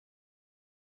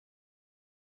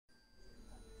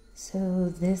So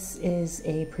this is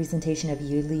a presentation of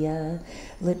Yulia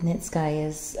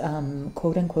Lipnitzkaia's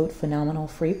quote-unquote phenomenal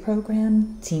free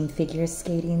program, Team Figure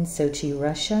Skating, Sochi,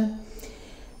 Russia.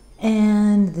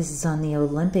 And this is on the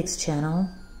Olympics channel.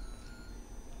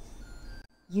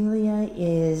 Yulia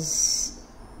is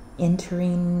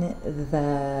entering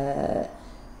the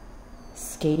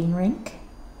skating rink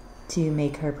to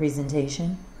make her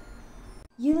presentation.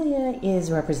 Yulia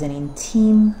is representing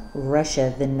Team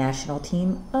Russia, the national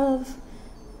team of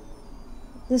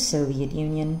the Soviet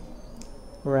Union,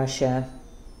 Russia.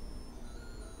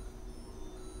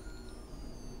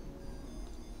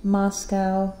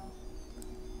 Moscow,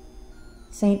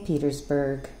 St.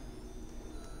 Petersburg,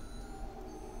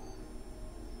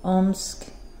 Omsk,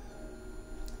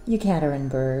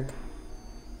 Yekaterinburg,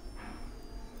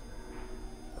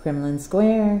 Kremlin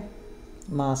Square,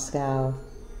 Moscow,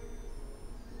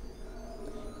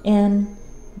 and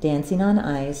Dancing on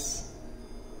Ice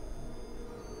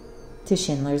to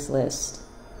Schindler's List.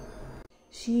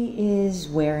 She is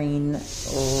wearing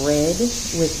red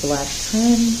with black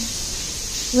trim.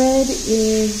 Red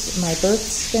is my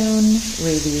birthstone,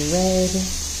 ruby red,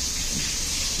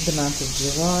 the month of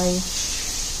July,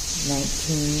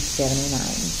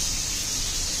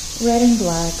 1979. Red and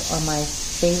black are my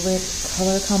favorite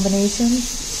color combinations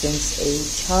since a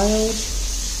child,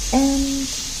 and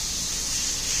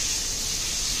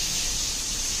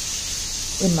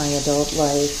in my adult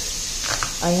life,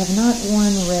 I have not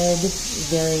worn red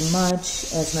very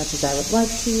much as I would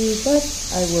like to, but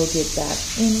I will get back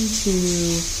into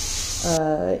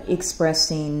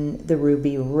expressing the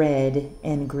ruby red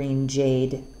and green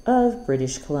jade of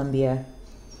British Columbia.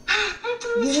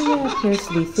 Yulia appears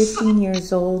to be 15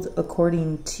 years old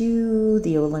according to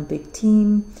the Olympic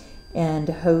team and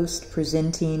host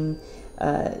presenting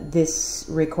this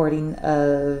recording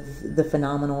of the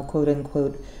phenomenal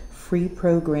quote-unquote free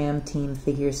program Team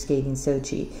Figure Skating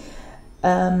Sochi.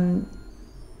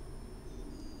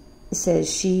 It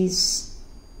says she's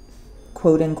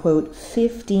quote-unquote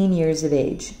 15 years of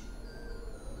age.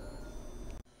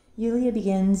 Yulia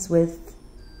begins with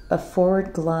a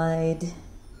forward glide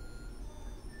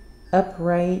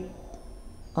upright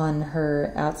on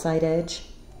her outside edge.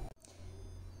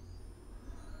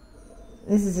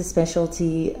 This is a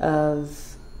specialty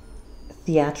of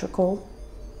theatrical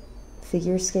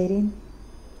figure skating,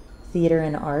 theater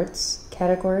and arts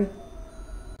category,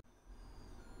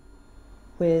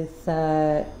 with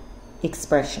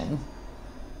expression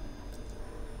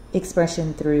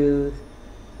through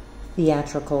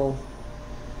theatrical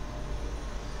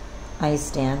ice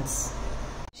dance.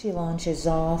 She launches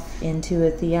off into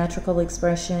a theatrical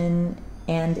expression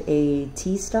and a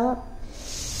T-stop,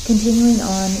 continuing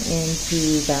on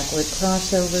into backward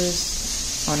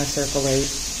crossovers on a circle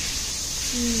 8.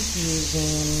 She's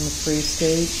using free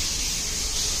skate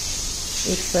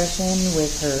expression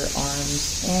with her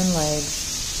arms and legs.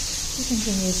 She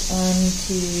continues on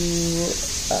to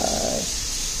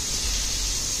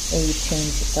a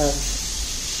change of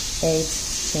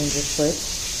eggs, change of foot.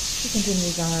 She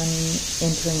continues on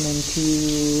entering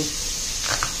into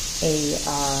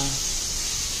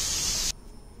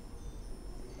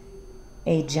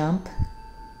a jump,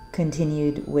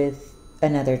 continued with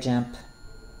another jump.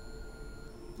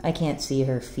 I can't see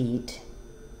her feet.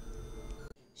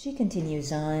 She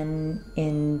continues on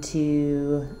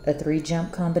into a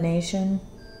 3-jump combination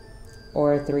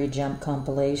or a 3-jump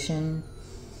compilation.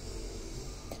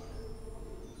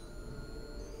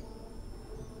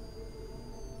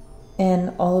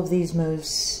 And all of these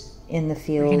moves in the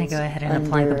field. We're going to go ahead and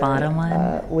apply the bottom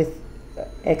one.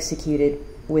 Executed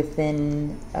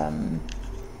within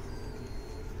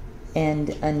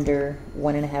and under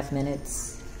 1.5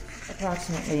 minutes.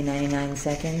 Approximately 99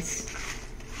 seconds.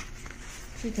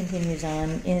 She continues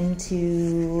on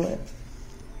into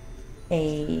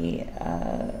a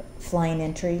flying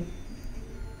entry,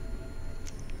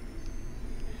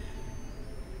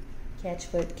 catch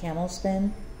foot camel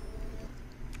spin,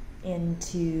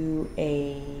 into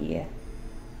a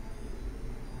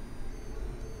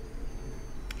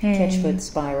catch foot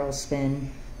spiral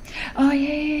spin. Oh,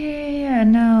 yeah.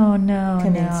 No, I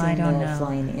don't know.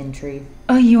 Flying entry.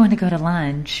 Oh, you want to go to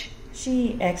lunch?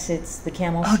 She exits the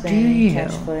camel spin. Do you?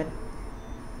 Catch foot.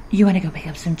 You want to go pick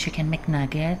up some chicken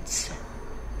McNuggets?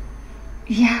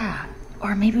 Yeah.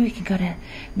 Or maybe we could go to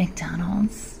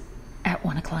McDonald's at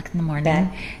 1 o'clock in the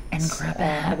morning and grab a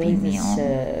Happy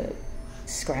Meal.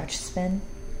 Scratch spin.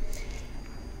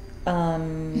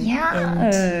 Yeah.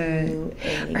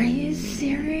 Are you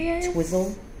serious?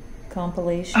 Twizzle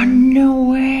compilation. Oh,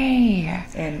 no way.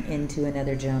 And into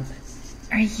another jump.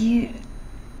 Are you...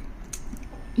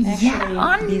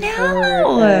 Actually,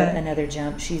 before another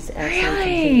jump, she's actually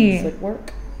completing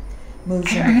footwork.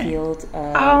 Moves in the field.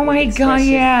 Oh my God,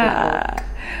 yeah.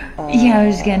 Yeah, I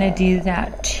was gonna do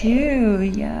that too,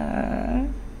 yeah.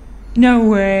 No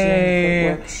way.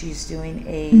 During footwork, she's doing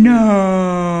a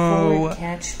forward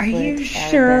catch Are you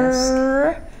arabesque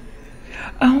sure?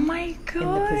 Oh my gosh. In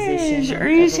the position Are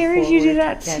you serious? You do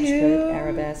that catch too? Foot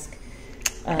arabesque.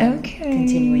 Okay.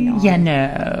 Continuing on. Yeah,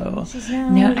 no. She's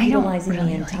now utilizing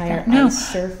the entire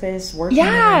ice surface, working the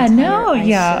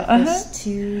entire ice surface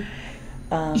to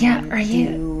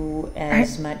do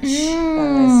as much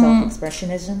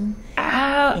self-expressionism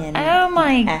in God.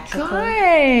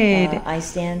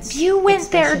 ice dance. You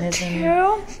went there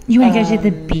too? You want to go to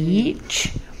the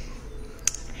beach?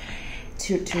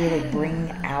 To really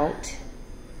bring out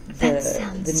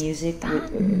the music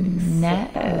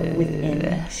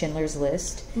within Schindler's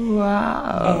List.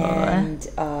 Wow. And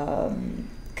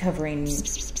covering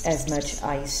as much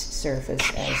ice surface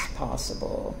as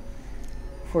possible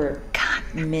for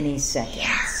many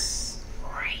seconds.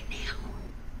 Right now.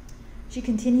 She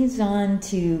continues on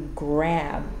to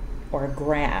grab or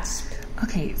grasp.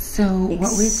 Okay, so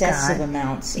what we've got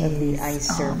amounts of the ice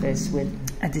surface with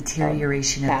a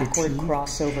deterioration of the teeth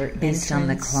crossover based on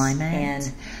the climate,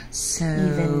 and so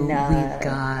even, we've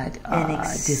got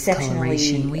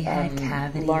discoloration. We had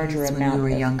cavities when we were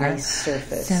younger, ice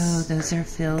surface so those are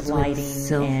filled with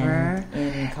silver,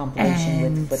 in combination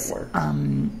and with footwork.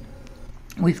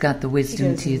 We've got the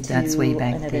wisdom tooth that's way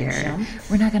back there.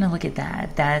 We're not going to look at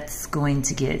that. That's going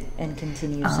to get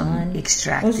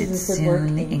extracted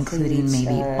soon, including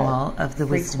maybe all of the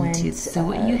wisdom tooth. So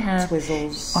what you have are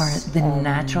the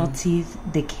natural teeth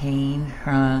decaying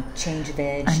from change of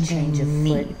edge, underneath. change of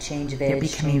foot, change of edge, they're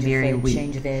becoming very weak.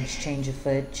 Change of edge, change of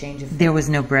foot, change of foot. There was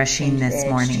no brushing this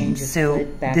morning, so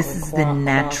this is the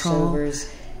natural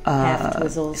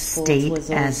state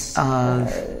as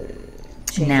of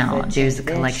now. There's a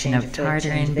collection of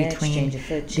tartar in between.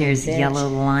 There's yellow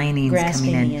linings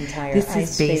coming in. This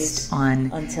is based on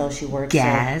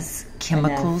gas,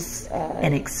 chemicals,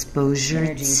 and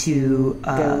exposure to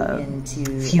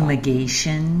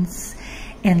fumigations.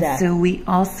 And so we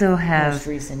also have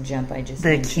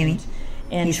the cuny.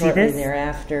 You see this?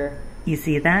 Thereafter, you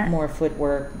see that? More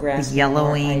footwork, grasping, the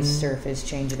yellowing, more ice surface,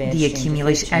 change of edge, the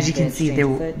accumulation. As you can see,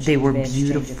 they were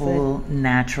beautiful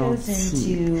natural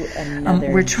teeth.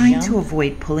 We're trying to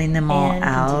avoid pulling them all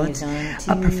out.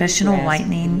 A professional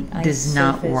whitening does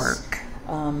not work.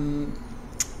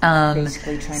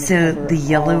 So the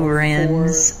yellow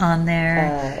rims on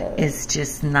there is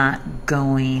just not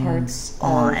going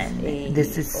on.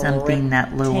 This is something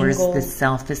that lowers the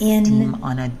self-esteem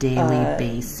on a daily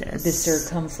basis. The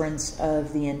circumference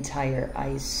of the entire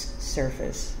ice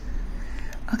surface.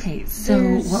 Okay, so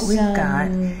what we've got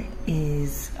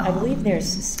is I believe there's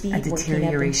speed a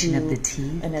deterioration of the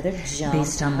teeth another jump,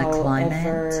 based on the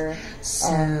climate.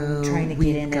 So trying to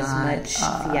we've get in got as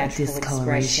much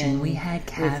discoloration. We had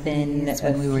cavities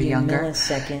when we were younger.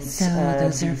 So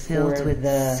those are filled with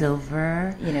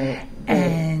silver.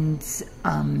 And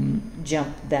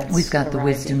we've got the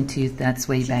wisdom tooth that's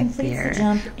way back there.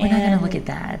 We're not going to look at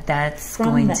that. That's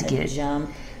going to get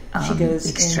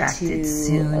extracted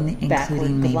soon,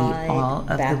 including maybe all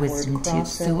of the wisdom teeth.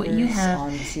 So what you have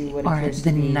are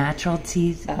the natural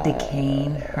teeth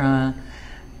decaying from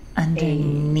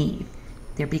underneath.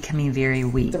 They're becoming very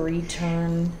weak.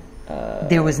 Three-turn.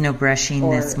 There was no brushing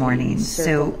this morning,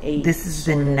 so this is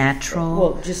the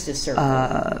natural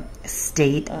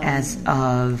state as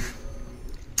of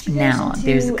now.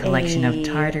 There's a collection of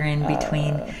tartar in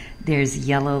between. There's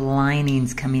yellow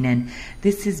linings coming in.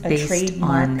 This is based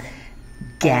on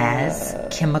gas,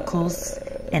 chemicals,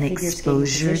 and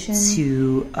exposure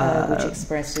to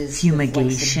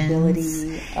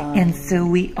fumigations. And so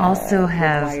we also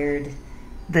have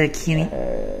the cuny.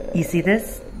 You see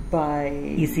this?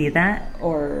 You see that?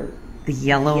 Or the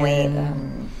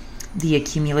yellowing, the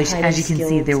accumulation. As you can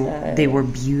see, they were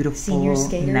beautiful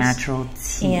natural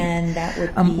teeth. And that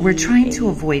would be we're trying to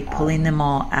avoid pulling them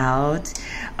all out.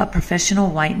 A professional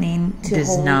whitening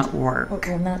does not work.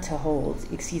 Well, not to hold.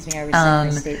 Excuse me, I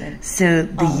rescind my statement. So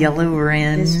the yellow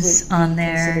rims on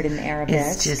there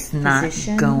is just not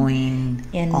going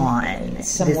on.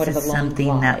 This is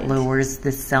something that lowers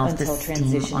the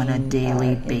self-esteem on a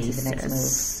daily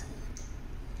basis.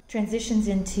 Transitions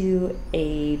into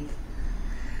a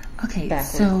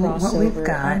so what we've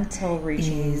got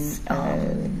is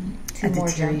a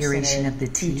deterioration of the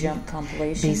teeth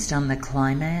based on the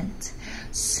climate.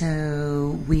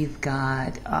 So we've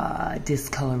got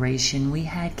discoloration. We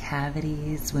had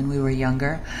cavities when we were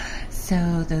younger.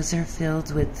 So those are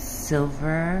filled with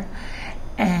silver.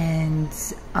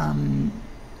 And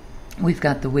we've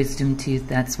got the wisdom tooth,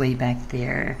 that's way back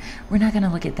there. We're not going to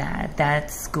look at that.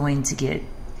 That's going to get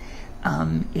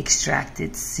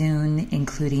extracted soon,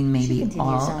 including maybe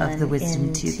all of the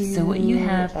wisdom tooth. So what you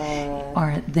have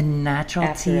are the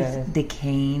natural teeth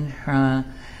decaying from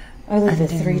the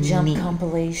 3 jump underneath.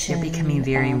 compilation. They're becoming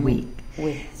very weak.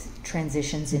 With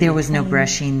transitions in There was no between.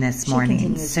 brushing this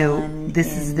morning. So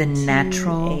this is the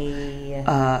natural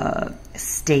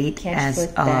state as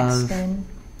of backspin.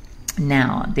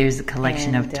 now. There's a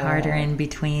collection of tartar in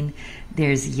between.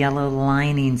 There's yellow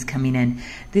linings coming in.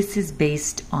 This is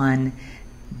based on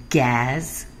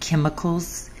gas,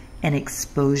 chemicals, and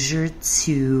exposure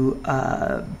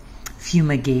to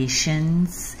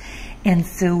fumigations. And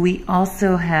so we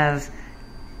also have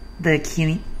the,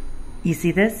 you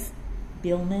see this?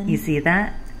 Billman You see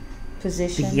that?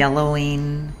 position. The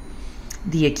yellowing,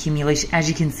 the accumulation. As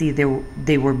you can see,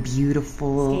 they were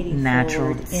beautiful Skating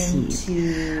natural forward teeth.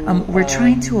 into, We're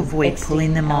trying to avoid exiting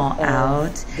pulling them all of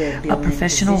out. the A Billman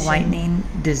professional position, whitening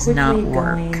does quickly not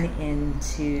work. going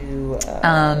into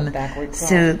backward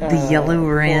So the yellow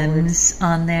forward, rims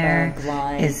on there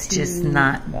glide is just to,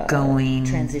 not going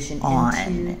transition on.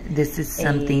 into This is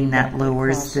something that backward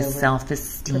lowers the crossover,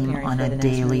 self-esteem preparing on for a the next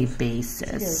daily move.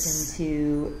 basis. Goes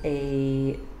into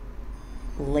a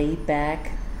laid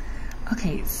back.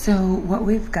 Okay, so what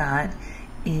we've got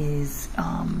is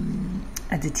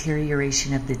a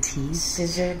deterioration of the teeth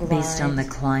Scissor based on the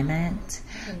glide. climate.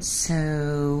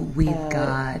 So we've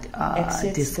got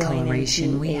Exits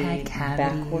discoloration. going We into had a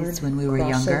cavities backward when we were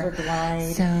younger. crossover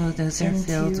glide So those are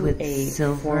filled into with a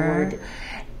silver. forward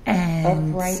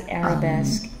And upright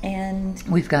arabesque and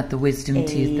we've got the wisdom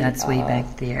tooth, that's way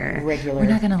back there. regular We're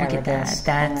not going to look at that. arabesque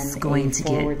That's on going a to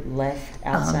forward get left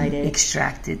outside edge.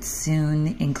 extracted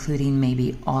soon, including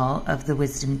maybe all of the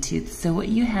wisdom tooth. So what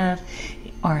you have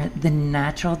are the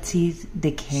natural teeth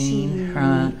decaying She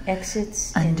from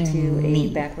exits into a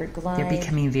underneath. backward glide. They're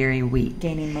becoming very weak.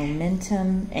 Gaining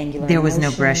momentum, angular There was no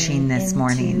motion brushing this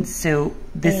morning. into So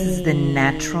this is the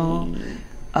natural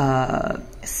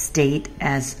state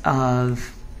as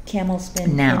of camel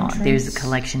spin now. entrance. There's a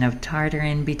collection of tartar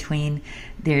in between.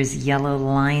 There's yellow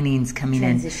linings coming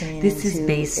in. Transitioning This is into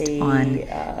based a,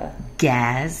 on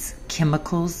gas,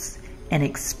 chemicals, and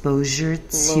exposure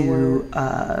to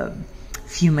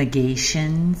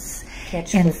fumigations.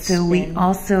 catch And foot so we spin.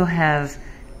 also have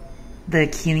the,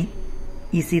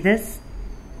 you see this?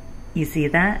 You see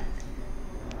that?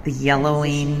 The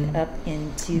yellowing, Transitioning up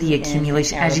into the an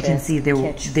accumulation. As you can arabesque see, they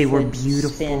were catch foot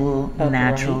beautiful spin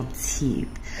natural upright. teeth.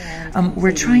 And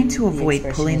We're trying to completing the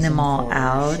avoid pulling them expressionism all forward.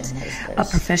 out. Shouldn't A notice those.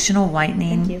 professional Thank you.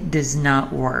 whitening does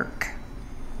not work.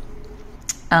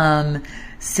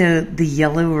 So the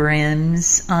yellow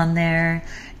rims on there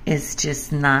is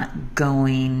just not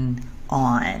going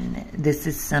on. This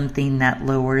is something that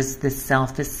lowers the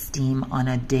self-esteem on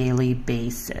a daily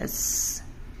basis.